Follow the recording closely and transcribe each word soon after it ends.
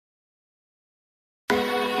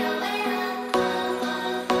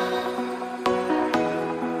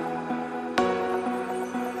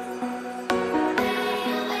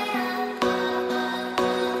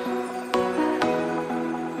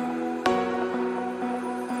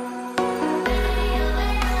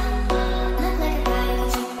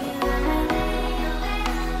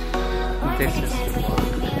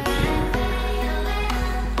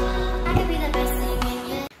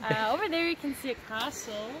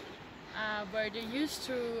castle where they used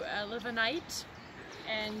to live a knight.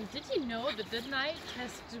 And did you know that the knight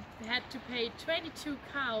had to pay 22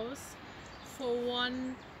 cows for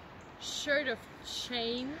one shirt of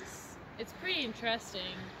chains? It's pretty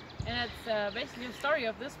interesting, and it's basically the story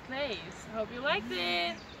of this place. Hope you liked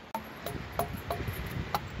it!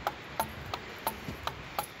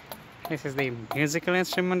 This is the musical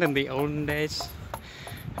instrument in the olden days,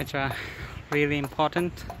 which are really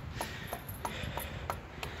important.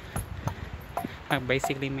 Are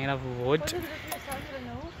basically made of wood.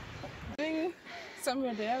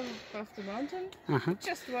 Somewhere there above the mountain.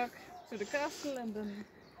 Just walk to the castle and then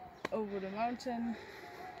over the mountain.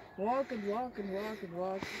 Walk and walk and walk and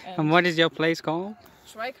walk. And what is your place called?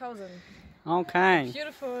 Schweighausen. Okay.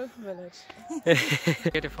 Beautiful village.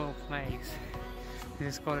 Beautiful place.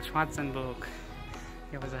 This is called Schwarzenberg.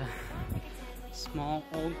 It was a small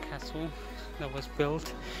old castle that was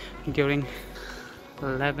built during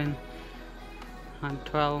 11 and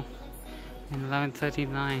 12 in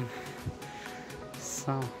 1139.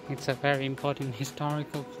 So it's a very important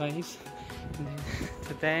historical place. And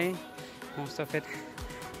today most of it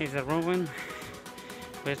is a ruin,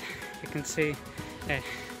 but you can see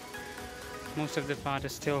most of the part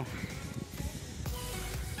is still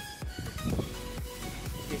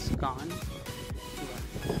gone.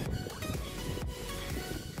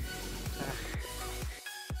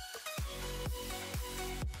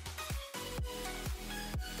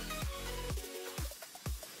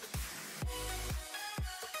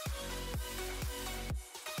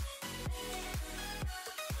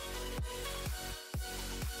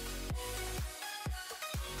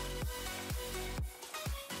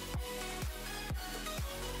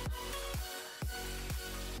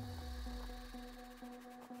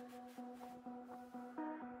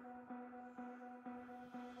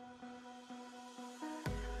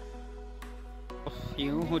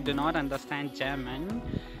 You who do not understand German,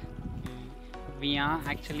 we are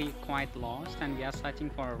actually quite lost and we are searching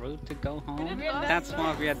for a route to go home. That's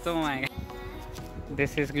what we are doing.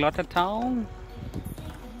 This is Glottertal.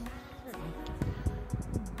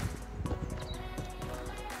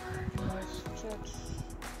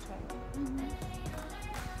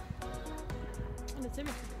 And it's